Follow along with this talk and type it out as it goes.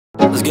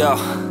Let's go.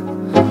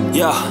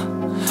 Yo,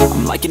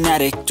 I'm like an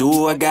addict,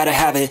 do I gotta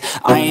have it.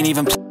 I ain't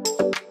even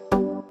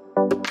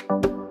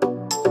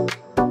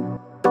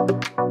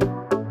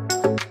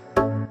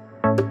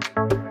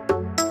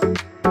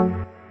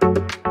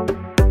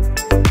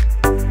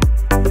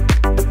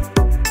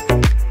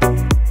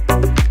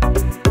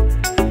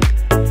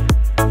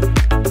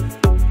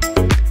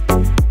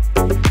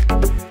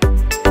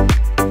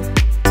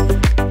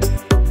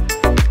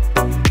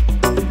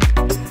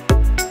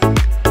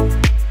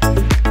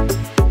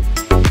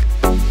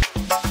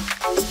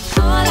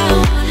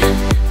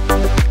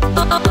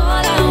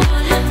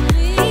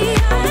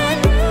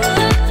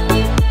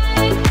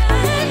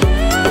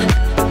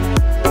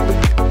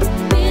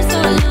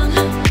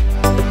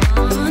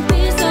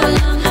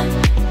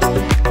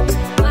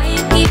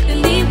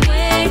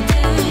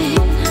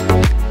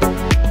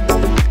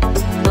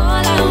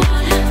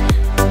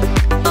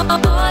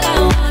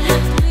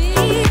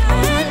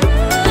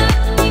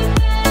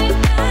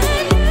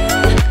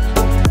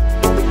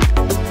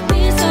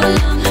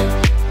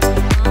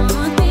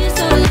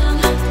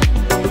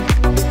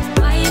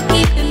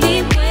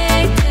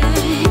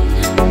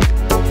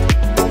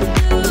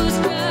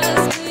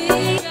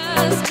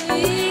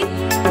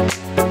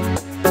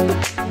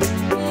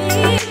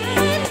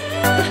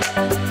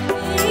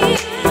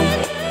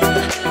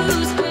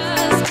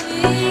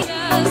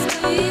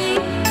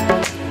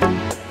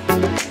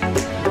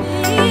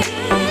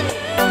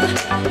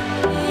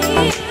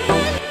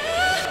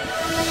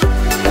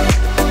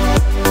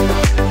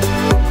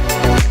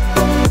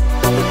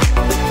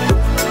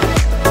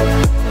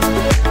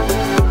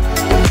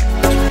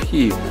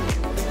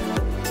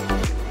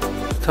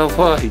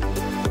Вставай,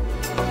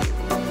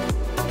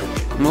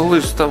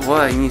 малыш,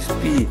 вставай, не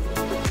спи.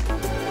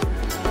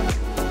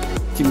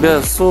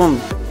 Тебя сон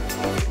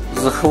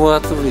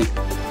захватывает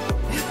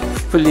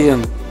в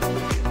плен.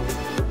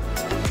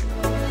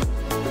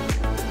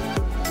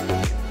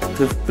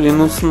 Ты в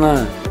плену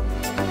сна.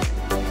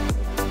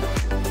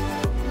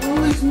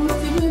 Малыш, мы в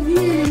тебя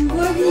верим,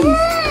 Борис.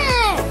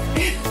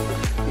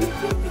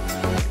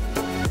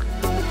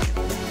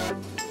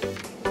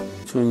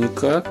 Что,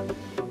 никак?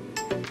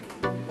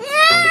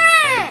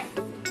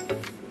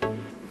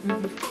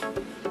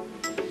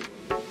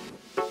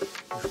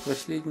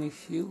 Последних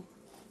сил?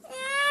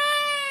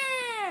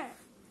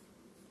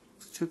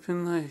 Ты что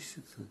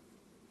пинаешься-то?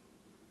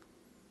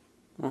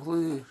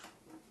 Малыш,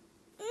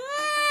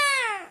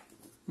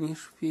 не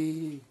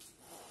шпи.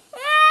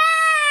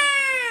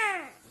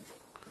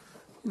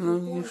 Ну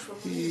не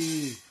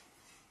шпи.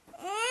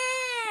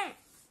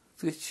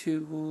 Ты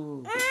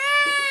чего?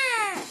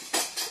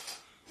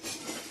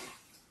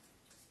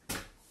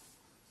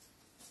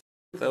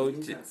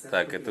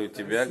 Так, это у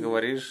тебя,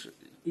 говоришь,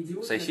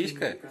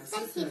 сосиска?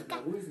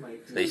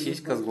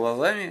 Сосиска с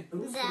глазами?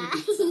 Да.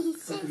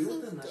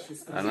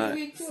 Она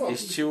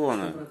из чего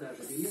она?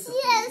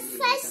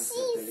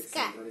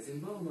 Сосиска.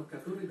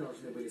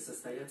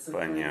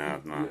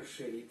 Понятно.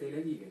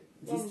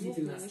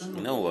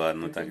 Ну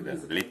ладно тогда.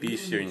 Лепи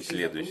что-нибудь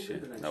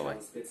следующее. Давай.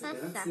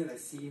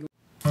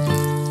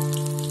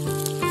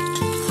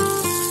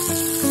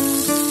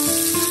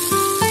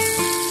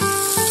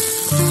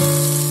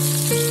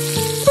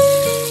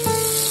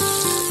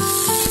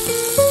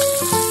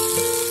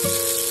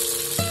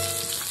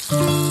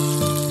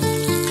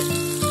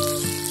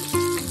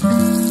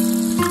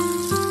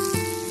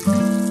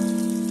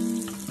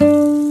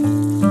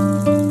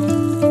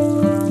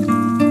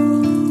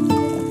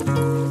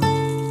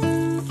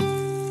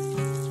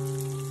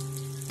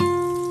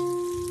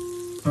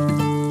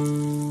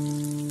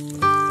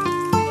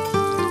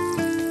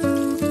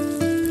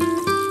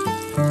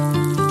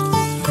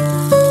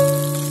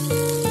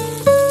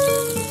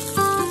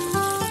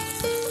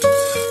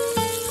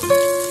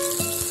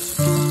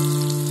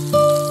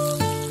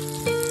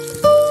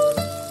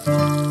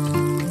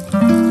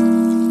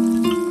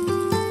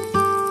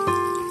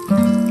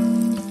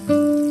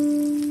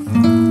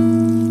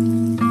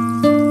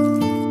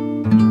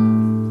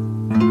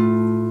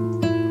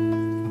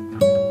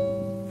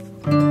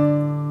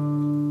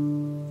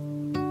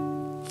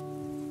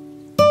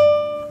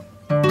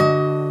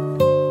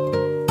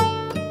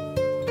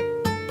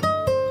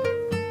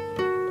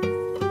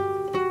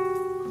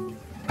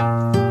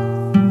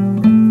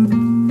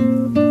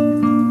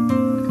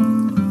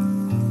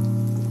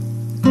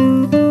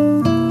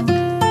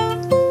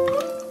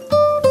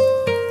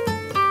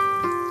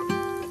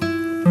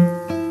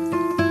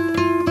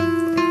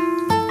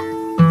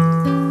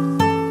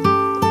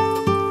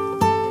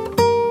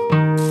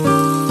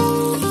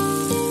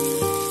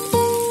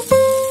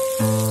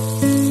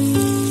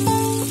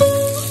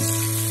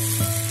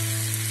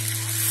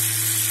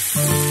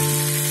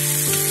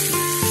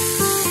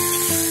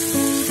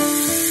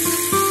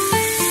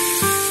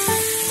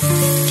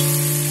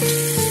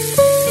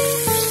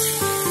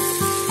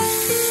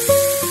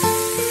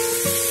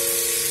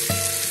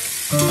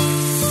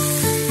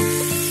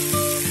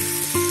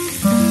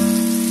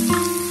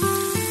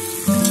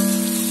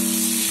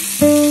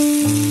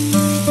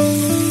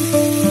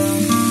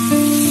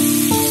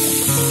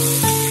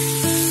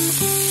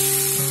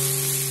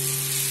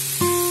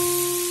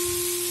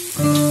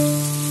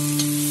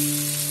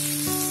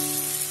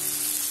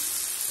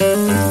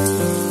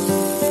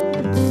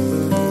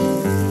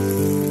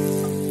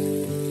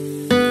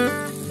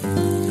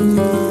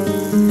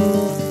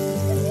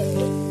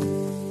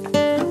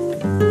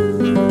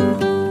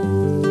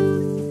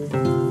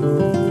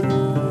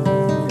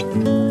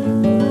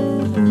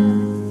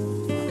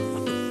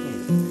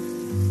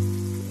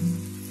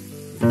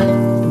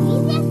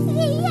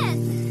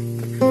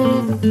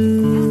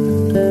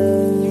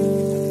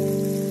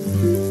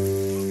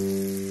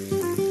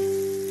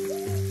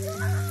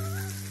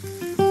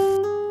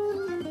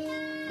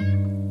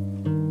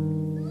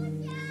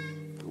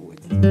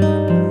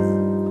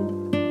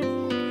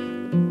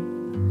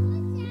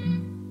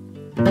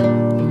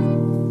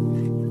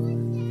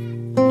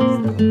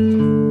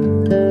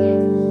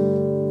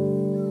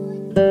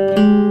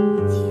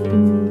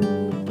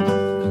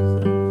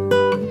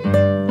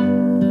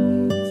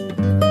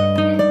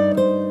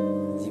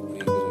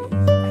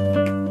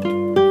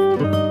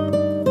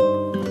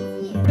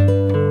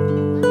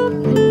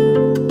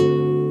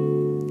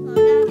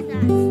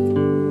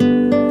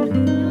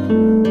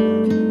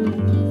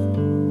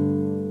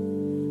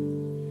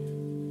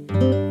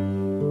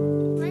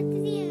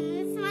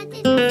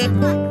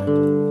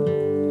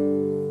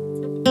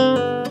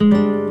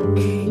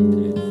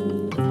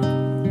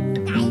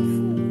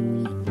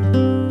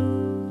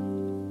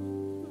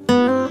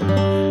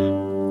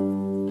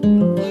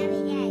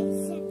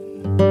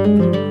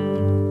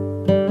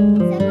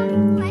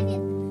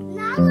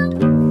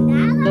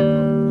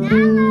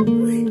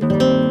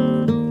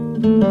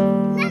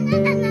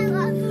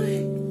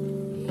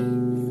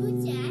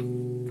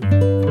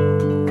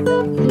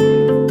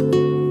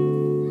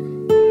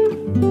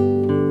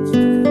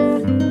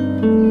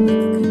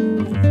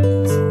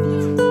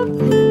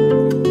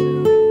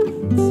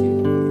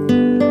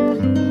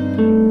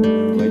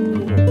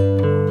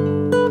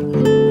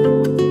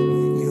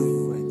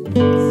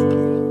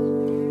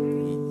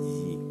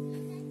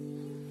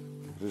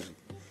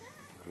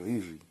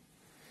 Рыжий,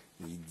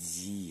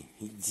 иди.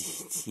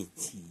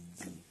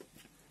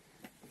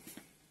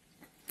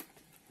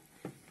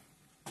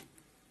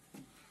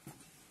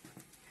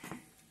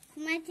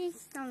 Смотрите,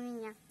 что у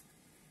меня.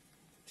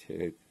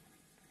 Чек.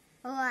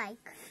 Лайк.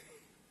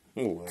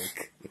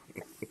 Лайк.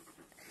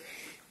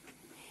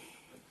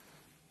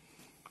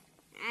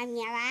 А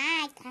мне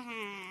лайк.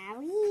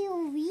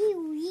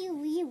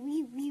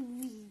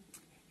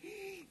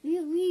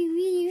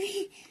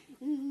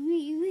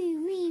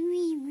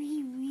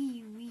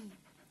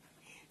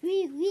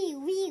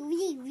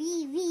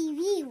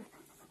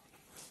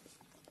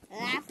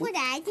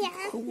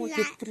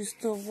 Хватит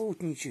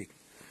приставутничать.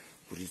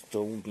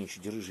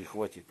 Приставутничать, рыжий,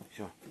 хватит.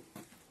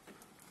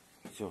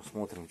 Все,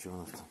 смотрим, что у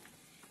нас там.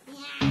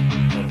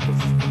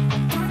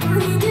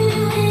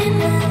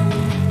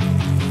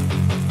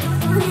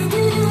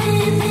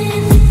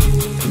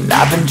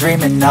 I've been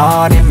dreaming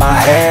on in my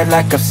head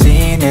like I've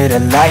seen it. A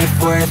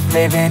life worth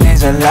living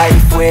is a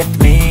life with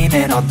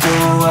meaning. I'll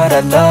do what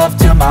I love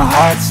till my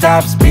heart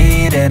stops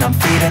beating. I'm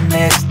feeding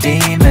this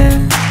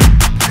demon.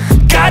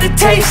 Got a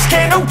taste,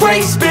 can't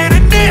erase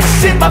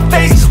bitterness in my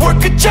face.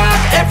 Work a job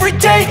every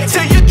day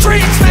till your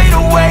dreams fade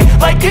away.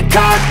 Like a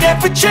card,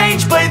 never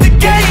change, play the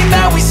game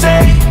that we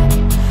say.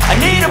 I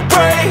need a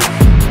break.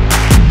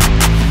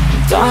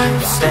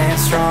 I'm staying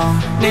strong,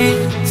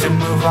 need to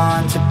move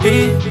on to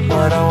be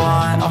what I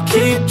want. I'll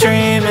keep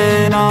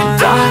dreaming on.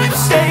 I'm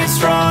staying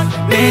strong,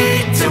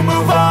 need to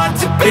move on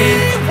to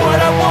be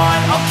what I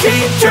want. I'll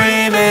keep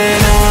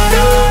dreaming on.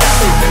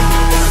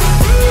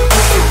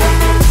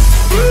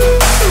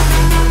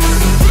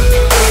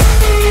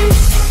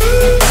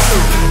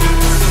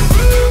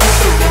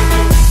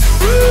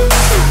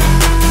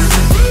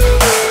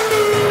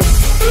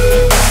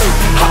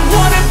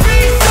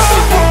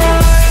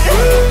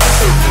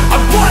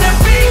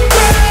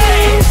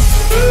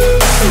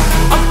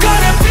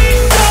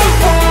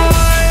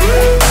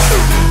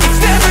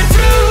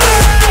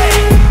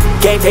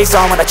 Face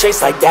on when I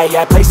chase like that.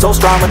 Yeah, I play so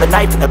strong with a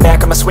knife in the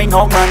back. I'ma swing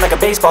home run like a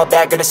baseball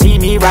bat. Gonna see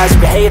me rise, you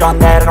can hate on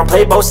that. I don't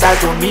play both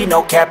sides, doing me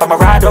no cap. I'ma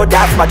ride or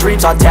die for my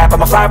dreams on tap.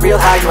 I'ma fly real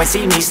high, you ain't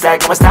see me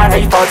slack. No, it's not how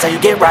you fall, it's how you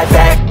get right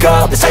back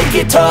up. That's how you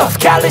get tough.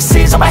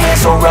 Calluses on my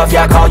hands so rough,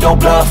 yeah, I call your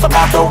bluff. I'm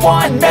not the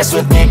one, mess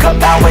with me and come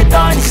out with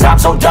none. Cause I'm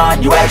so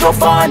done, you had your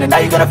fun. And now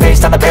you're gonna face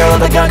down the barrel of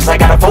the gun. Cause I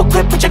got a full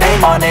clip, put your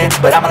name on it.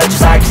 But I'ma let you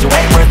slide cause you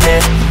ain't worth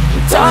it.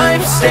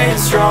 I'm staying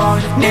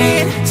strong,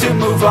 need to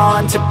move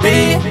on to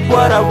be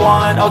what I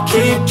want. I'll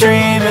keep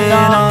dreaming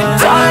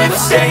on. I'm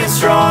staying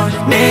strong,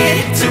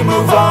 need to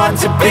move on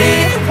to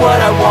be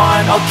what I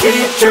want. I'll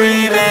keep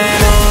dreaming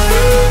on.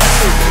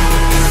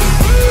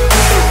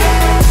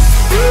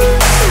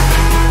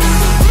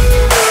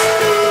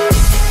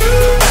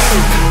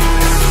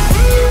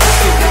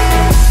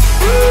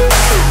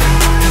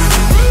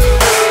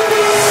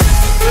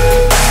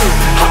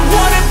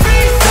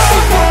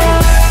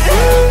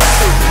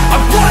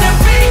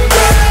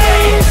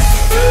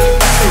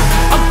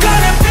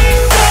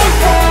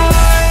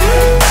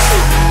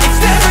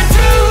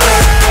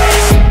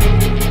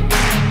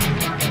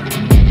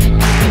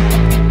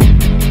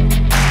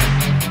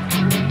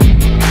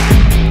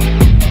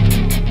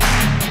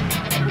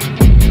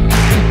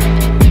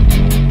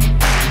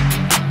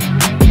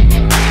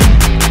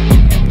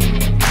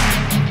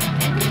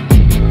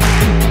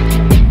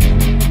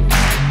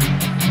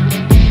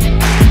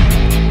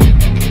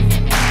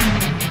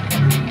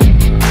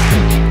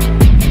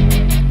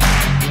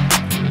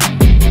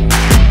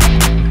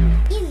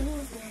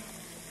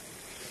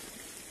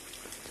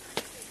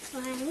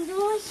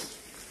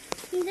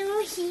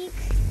 Дождик.